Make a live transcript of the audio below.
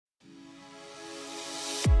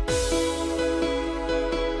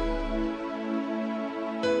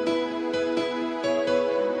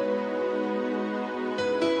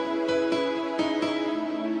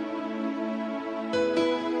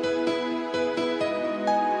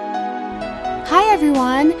Hi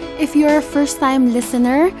everyone! If you're a first-time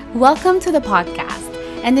listener, welcome to the podcast.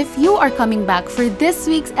 And if you are coming back for this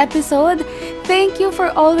week's episode, thank you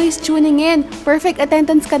for always tuning in. Perfect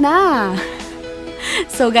attendance ka na!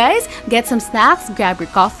 So guys, get some snacks, grab your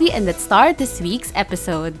coffee, and let's start this week's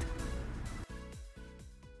episode.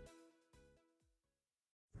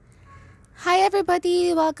 Hi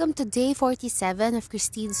everybody! Welcome to day 47 of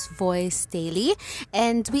Christine's Voice Daily.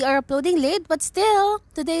 And we are uploading late, but still,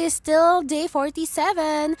 today is still day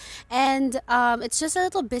 47. And it's just a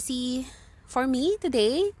little busy for me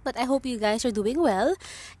today, but I hope you guys are doing well.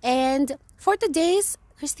 And for today's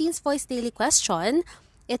Christine's Voice Daily question,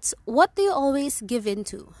 it's what do you always give in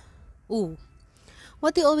to? Ooh,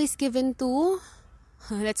 what do you always give in to?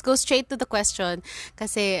 Let's go straight to the question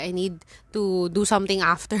kasi I need to do something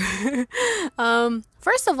after.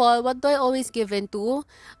 First of all, what do I always give in to?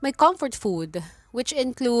 My comfort food, which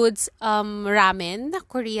includes ramen,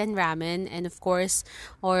 Korean ramen, and of course,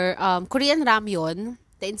 or Korean ramyeon,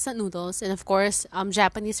 the instant noodles, and of course,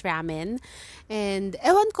 Japanese ramen. And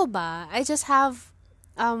ewan ko ba, I just have,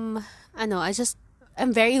 I'm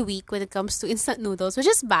very weak when it comes to instant noodles, which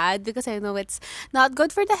is bad because I know it's not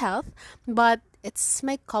good for the health, but it's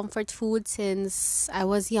my comfort food since I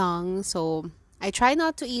was young, so I try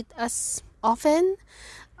not to eat as often,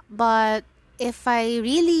 but if I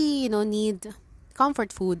really, need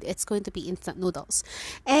comfort food, it's going to be instant noodles.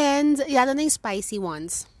 And yeah, the spicy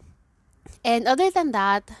ones. And other than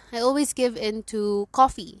that, I always give in to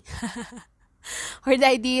coffee or the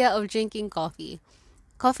idea of drinking coffee.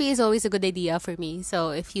 Coffee is always a good idea for me. So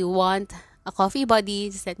if you want a coffee buddy,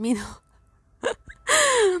 just let me know.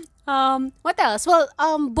 What else? Well,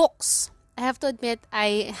 books. I have to admit,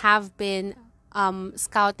 I have been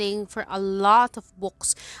scouting for a lot of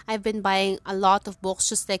books. I've been buying a lot of books.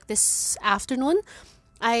 Just like this afternoon,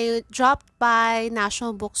 I dropped by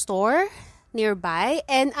National Bookstore nearby,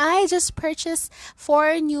 and I just purchased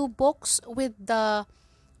 4 new books with the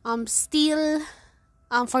steal.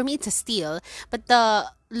 For me, it's a steal, but the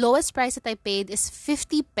lowest price that I paid is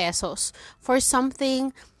 50 pesos for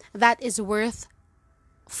something that is worth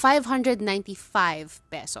 595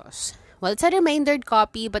 pesos. Well, it's a remaindered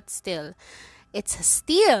copy, but still, it's a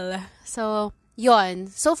steal. So, yon.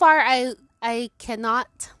 So far, I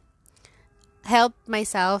cannot help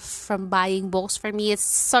myself from buying books. For me, it's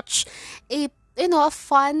such a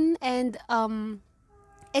fun and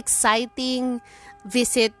exciting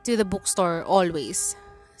visit to the bookstore always.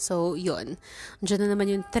 So, yun. Diyan na naman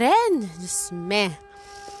yung trend. Just meh.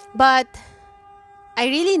 But, I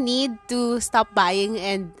really need to stop buying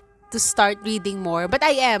and to start reading more. But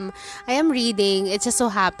I am reading. It just so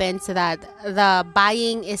happens that the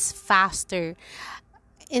buying is faster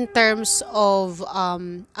in terms of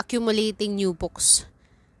accumulating new books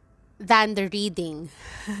than the reading.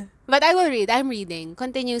 But I will read. I'm reading.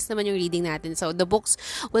 Continuous naman yung reading natin. So the books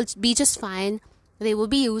will be just fine. They will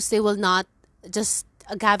be used. They will not just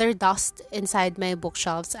gather dust inside my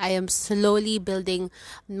bookshelves. I am slowly building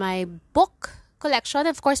my book collection,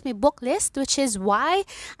 of course, my book list, which is why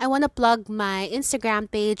I want to plug my Instagram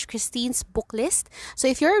page, Christine's Book List. So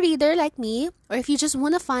if you're a reader like me, or if you just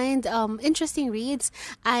want to find interesting reads,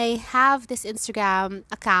 I have this Instagram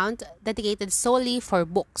account dedicated solely for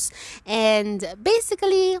books. And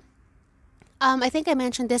basically, I think I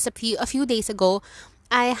mentioned this a few days ago.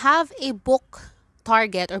 I have a book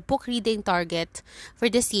target or book reading target for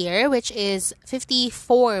this year, which is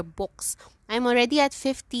 54 books. I'm already at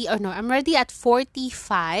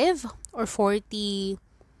 45 or 40.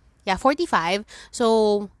 Yeah, 45.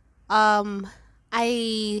 So,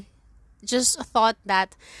 I just thought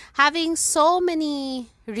that having so many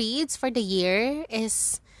reads for the year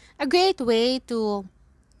is a great way to,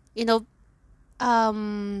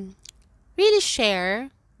 really share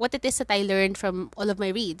what it is that I learned from all of my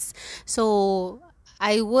reads. So,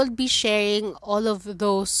 I will be sharing all of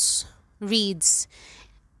those reads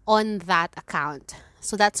on that account.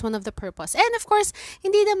 So that's one of the purpose. And of course,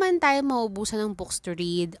 hindi naman tayo maubusan ng books to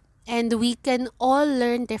read. And we can all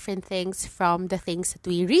learn different things from the things that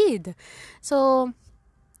we read. So,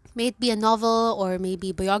 may it be a novel or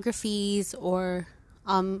maybe biographies or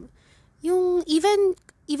yung even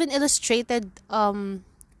illustrated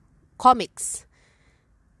comics.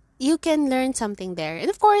 You can learn something there. And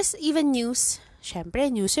of course, even news. Syempre,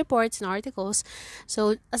 news reports and articles.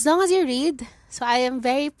 So, as long as you read, so I am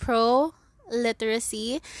very pro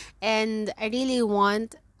literacy and I really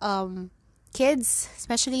want kids,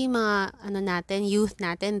 especially mga youth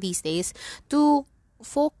natin these days, to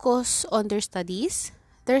focus on their studies.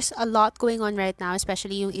 There's a lot going on right now,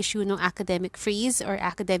 especially yung issue ng academic freeze or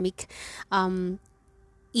academic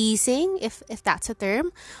easing, if that's a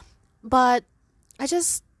term. But I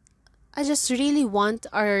just I just really want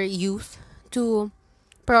our youth to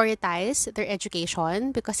prioritize their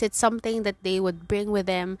education because it's something that they would bring with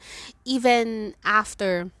them even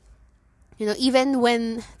after, even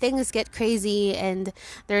when things get crazy and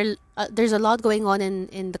there's a lot going on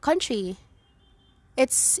in the country.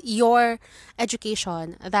 It's your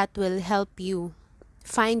education that will help you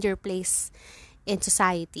find your place in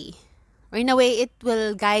society, or in a way it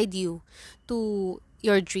will guide you to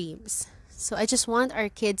your dreams. So I just want our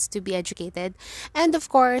kids to be educated, and of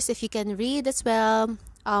course if you can read as well,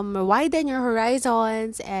 widen your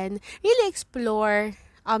horizons and really explore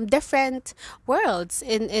different worlds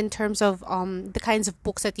in terms of the kinds of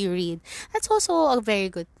books that you read. That's also a very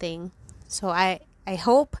good thing. So I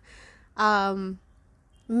hope,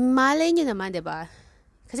 malay nyo naman, 'di ba?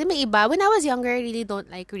 Kasi may iba, when I was younger, I really don't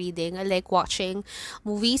like reading. I like watching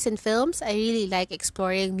movies and films. I really like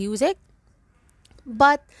exploring music.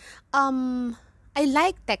 But I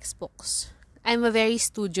like textbooks. I'm a very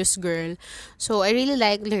studious girl. So I really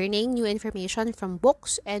like learning new information from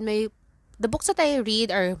books, and the books that I read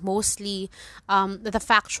are mostly the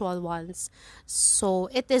factual ones. So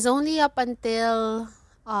it is only up until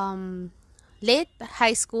late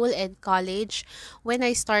high school and college when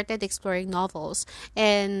I started exploring novels.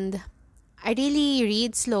 And I really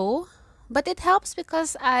read slow, but it helps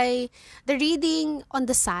because the reading on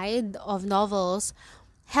the side of novels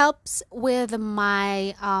helps with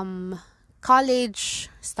my college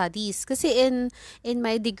studies. Kasi in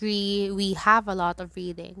my degree, we have a lot of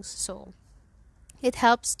readings. So it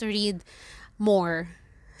helps to read more.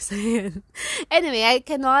 So, yun. Anyway, I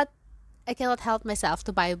cannot help myself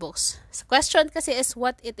to buy books. So question kasi is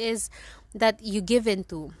what it is that you give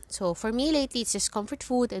into. So for me lately, it's just comfort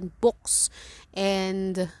food and books,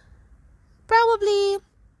 and probably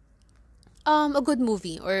a good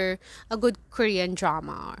movie or a good Korean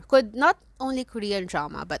drama. Or could not only Korean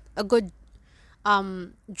drama, but a good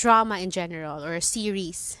drama in general or a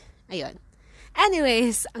series. Ayun.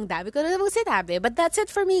 Anyways, ang dami ko na namang sinabi. But that's it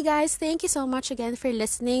for me, guys. Thank you so much again for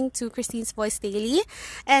listening to Christine's Voice Daily.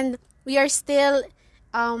 And we are still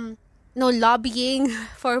lobbying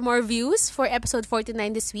for more views for episode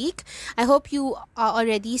 49 this week. I hope you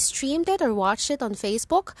already streamed it or watched it on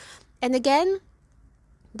Facebook. And again,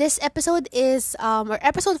 this episode is or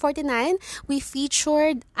episode 49, we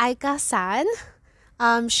featured Aika-san.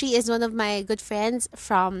 She is one of my good friends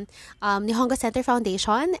from Nihongo Center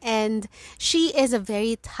Foundation, and she is a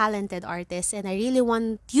very talented artist, and I really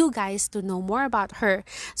want you guys to know more about her.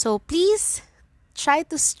 So please try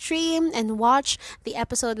to stream and watch the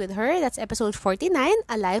episode with her. That's episode 49,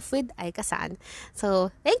 Alive with Aika-san. So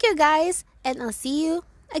thank you guys, and I'll see you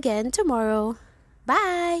again tomorrow.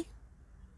 Bye!